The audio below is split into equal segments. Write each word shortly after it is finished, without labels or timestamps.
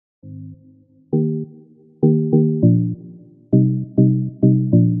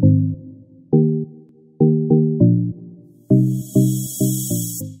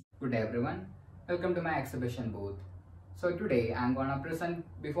welcome to my exhibition booth. So today I'm gonna present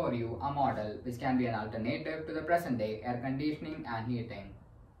before you a model which can be an alternative to the present day air conditioning and heating.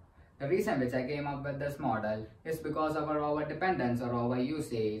 The reason which I came up with this model is because of our over dependence or over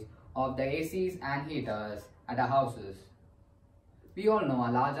usage of the ACs and heaters at our houses. We all know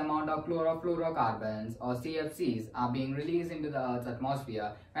a large amount of chlorofluorocarbons or CFCs are being released into the Earth's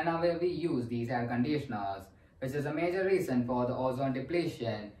atmosphere whenever we use these air conditioners, which is a major reason for the ozone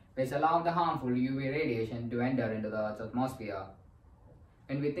depletion, which allows the harmful UV radiation to enter into the Earth's atmosphere.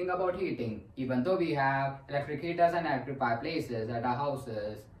 When we think about heating, even though we have electric heaters and electric fireplaces at our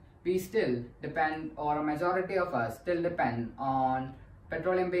houses, we still depend, or a majority of us still depend on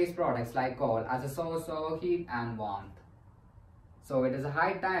petroleum-based products like coal as a source of heat and warmth. So it is a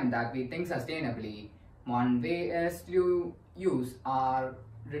high time that we think sustainably. One way is to use our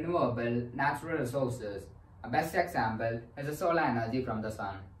renewable natural resources. A best example is the solar energy from the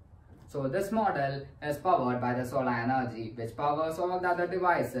sun. So this model is powered by the solar energy, which powers all the other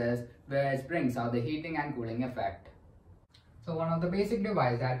devices, which brings out the heating and cooling effect. So one of the basic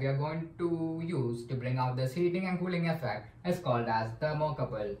devices that we are going to use to bring out this heating and cooling effect is called as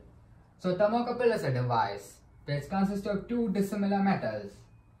thermocouple. So thermocouple is a device which consists of two dissimilar metals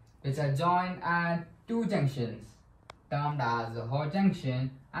which are joined at two junctions, termed as the hot junction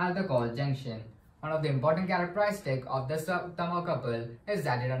and the cold junction. One of the important characteristics of this thermocouple is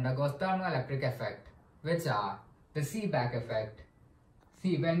that it undergoes thermoelectric effect, which are the Seebeck effect.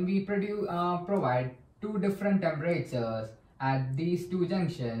 See, when we provide two different temperatures at these two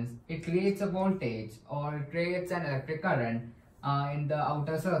junctions, it creates a voltage or it creates an electric current in the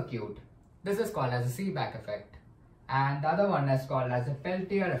outer circuit. This is called as a Seebeck effect. And the other one is called as the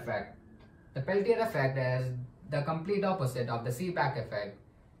Peltier effect. The Peltier effect is the complete opposite of the Seebeck effect.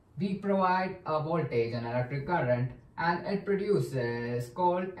 We provide a voltage and electric current and it produces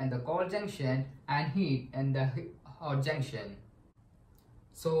cold in the cold junction and heat in the hot junction.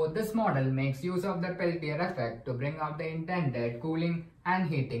 So this model makes use of the Peltier effect to bring out the intended cooling and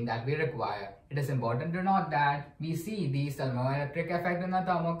heating that we require. It is important to note that we see the thermoelectric effect in the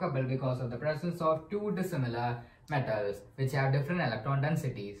thermocouple because of the presence of two dissimilar metals which have different electron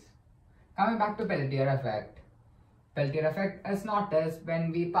densities. Coming back to Peltier effect. Peltier effect is noticed when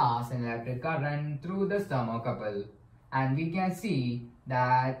we pass an electric current through this thermocouple, and we can see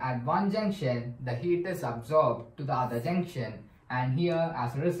that at one junction the heat is absorbed to the other junction, and here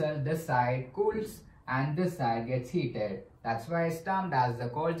as a result this side cools and this side gets heated. That's why it's termed as the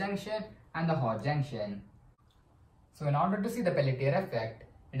cold junction and the hot junction. So in order to see the Peltier effect,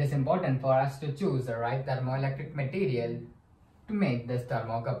 it is important for us to choose the right thermoelectric material to make this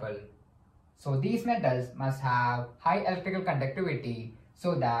thermocouple. So these metals must have high electrical conductivity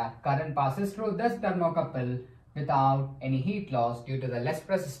so that current passes through this thermocouple without any heat loss due to the less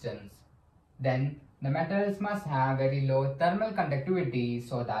resistance. Then the metals must have very low thermal conductivity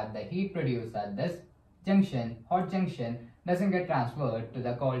so that the heat produced at this junction, hot junction, doesn't get transferred to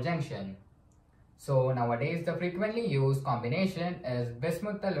the cold junction. So nowadays the frequently used combination is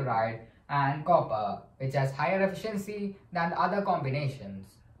bismuth telluride and copper, which has higher efficiency than other combinations.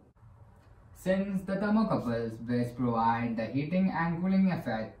 Since the thermocouples which provide the heating and cooling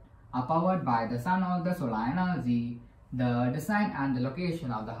effect are powered by the sun or the solar energy, the design and the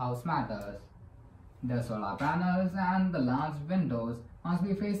location of the house matters. The solar panels and the large windows must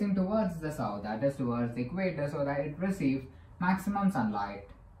be facing towards the south, that is towards the equator, so that it receives maximum sunlight.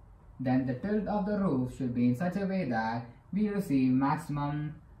 Then the tilt of the roof should be in such a way that we receive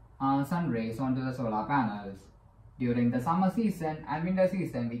maximum sun rays onto the solar panels. During the summer season and winter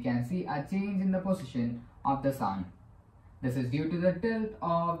season, we can see a change in the position of the sun. This is due to the tilt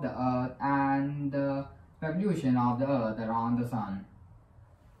of the earth and the revolution of the earth around the sun.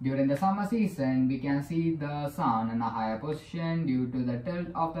 During the summer season, we can see the sun in a higher position due to the tilt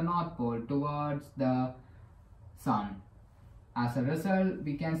of the north pole towards the sun. As a result,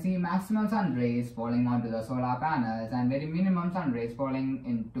 we can see maximum sun rays falling onto the solar panels and very minimum sun rays falling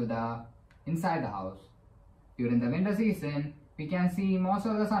inside the house. During the winter season, we can see most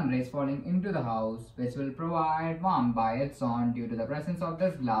of the sun rays falling into the house, which will provide warmth by its own due to the presence of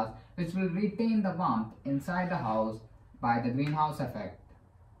this glass, which will retain the warmth inside the house by the greenhouse effect.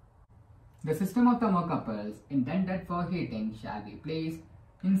 The system of thermocouples intended for heating shall be placed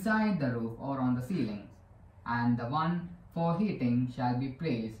inside the roof or on the ceilings, and the one for heating shall be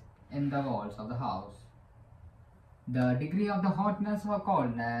placed in the walls of the house. The degree of the hotness or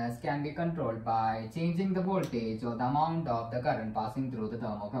coldness can be controlled by changing the voltage or the amount of the current passing through the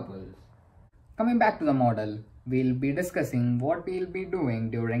thermocouples. Coming back to the model, we'll be discussing what we'll be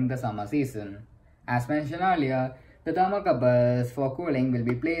doing during the summer season. As mentioned earlier, The thermocouples for cooling will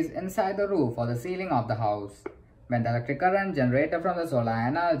be placed inside the roof or the ceiling of the house. When the electric current generated from the solar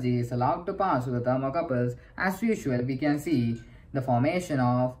energy is allowed to pass through the thermocouples, as usual, we can see the formation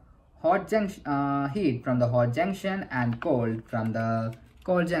of heat from the hot junction and cold from the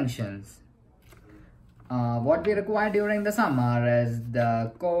cold junctions. What we require during the summer is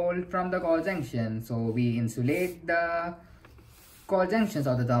the cold from the cold junction. So we insulate the cold junctions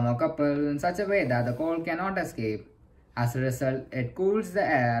of the thermocouple in such a way that the cold cannot escape. As a result, it cools the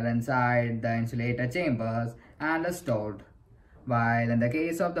air inside the insulator chambers and is stored. While in the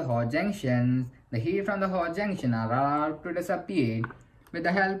case of the hot junctions, the heat from the hot junction are allowed to dissipate with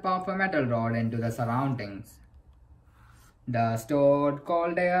the help of a metal rod into the surroundings. The stored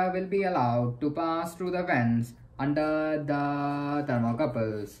cold air will be allowed to pass through the vents under the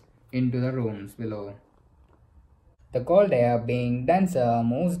thermocouples into the rooms below. The cold air, being denser,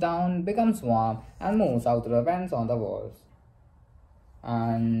 moves down, becomes warm, and moves out through the vents on the walls.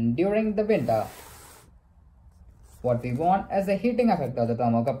 And during the winter, what we want is the heating effect of the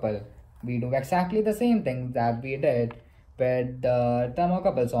thermocouple. We do exactly the same thing that we did with the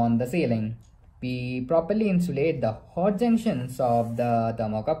thermocouples on the ceiling. We properly insulate the hot junctions of the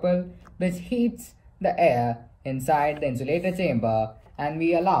thermocouple, which heats the air inside the insulator chamber, and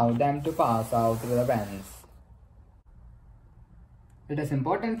we allow them to pass out through the vents. It is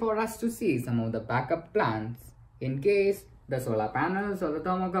important for us to see some of the backup plans in case the solar panels or the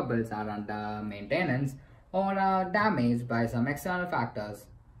thermocouples are under maintenance or are damaged by some external factors.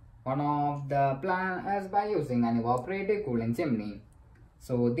 One of the plans is by using an evaporative cooling chimney.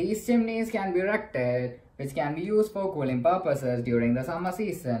 So these chimneys can be erected, which can be used for cooling purposes during the summer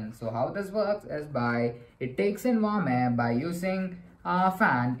season. So how this works is it takes in warm air by using a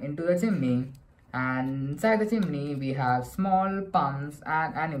fan into the chimney, and inside the chimney we have small pumps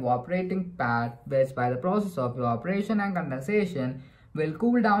and an evaporating pad, which by the process of evaporation and condensation will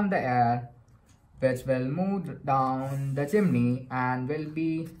cool down the air, which will move down the chimney and will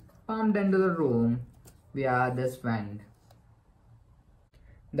be pumped into the room via this vent.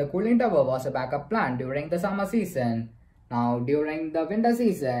 The cooling tower was a backup plan during the summer season. Now during the winter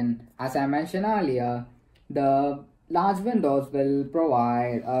season, as I mentioned earlier, the large windows will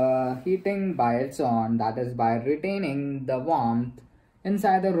provide heating by its own, that is by retaining the warmth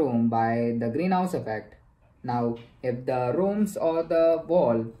inside the room by the greenhouse effect. Now if the rooms or the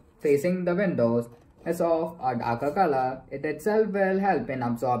wall facing the windows is of a darker color, it itself will help in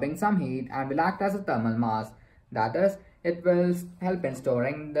absorbing some heat and will act as a thermal mass, that is, it will help in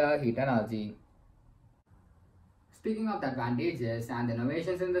storing the heat energy. Speaking of the advantages and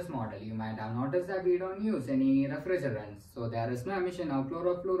innovations in this model, you might have noticed that we don't use any refrigerants, so there is no emission of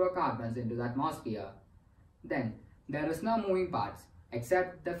chlorofluorocarbons into the atmosphere. Then, there is no moving parts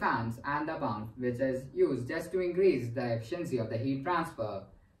except the fans and the pump, which is used just to increase the efficiency of the heat transfer.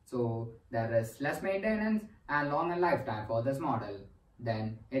 So, there is less maintenance and longer lifetime for this model.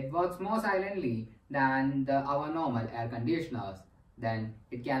 Then, it works more silently than our normal air conditioners. Then,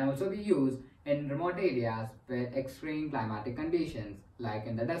 it can also be used in remote areas with extreme climatic conditions, like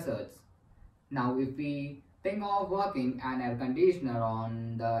in the deserts. Now, if we think of working an air conditioner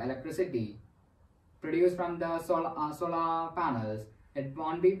on the electricity produced from the solar panels, it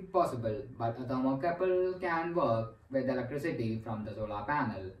won't be possible, but a thermocouple can work with electricity from the solar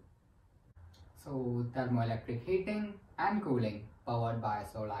panel. So, thermoelectric heating and cooling powered by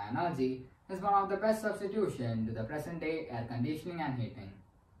solar energy is one of the best substitutions to the present day air conditioning and heating.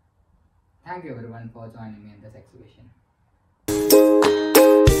 Thank you everyone for joining me in this exhibition.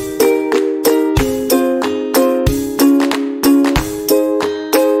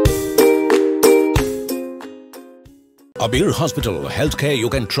 Abir Hospital, healthcare you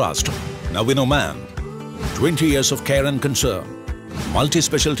can trust. Now we know man. 20 years of care and concern.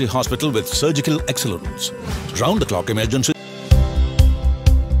 Multi-specialty hospital with surgical excellence. Round-the-clock emergency.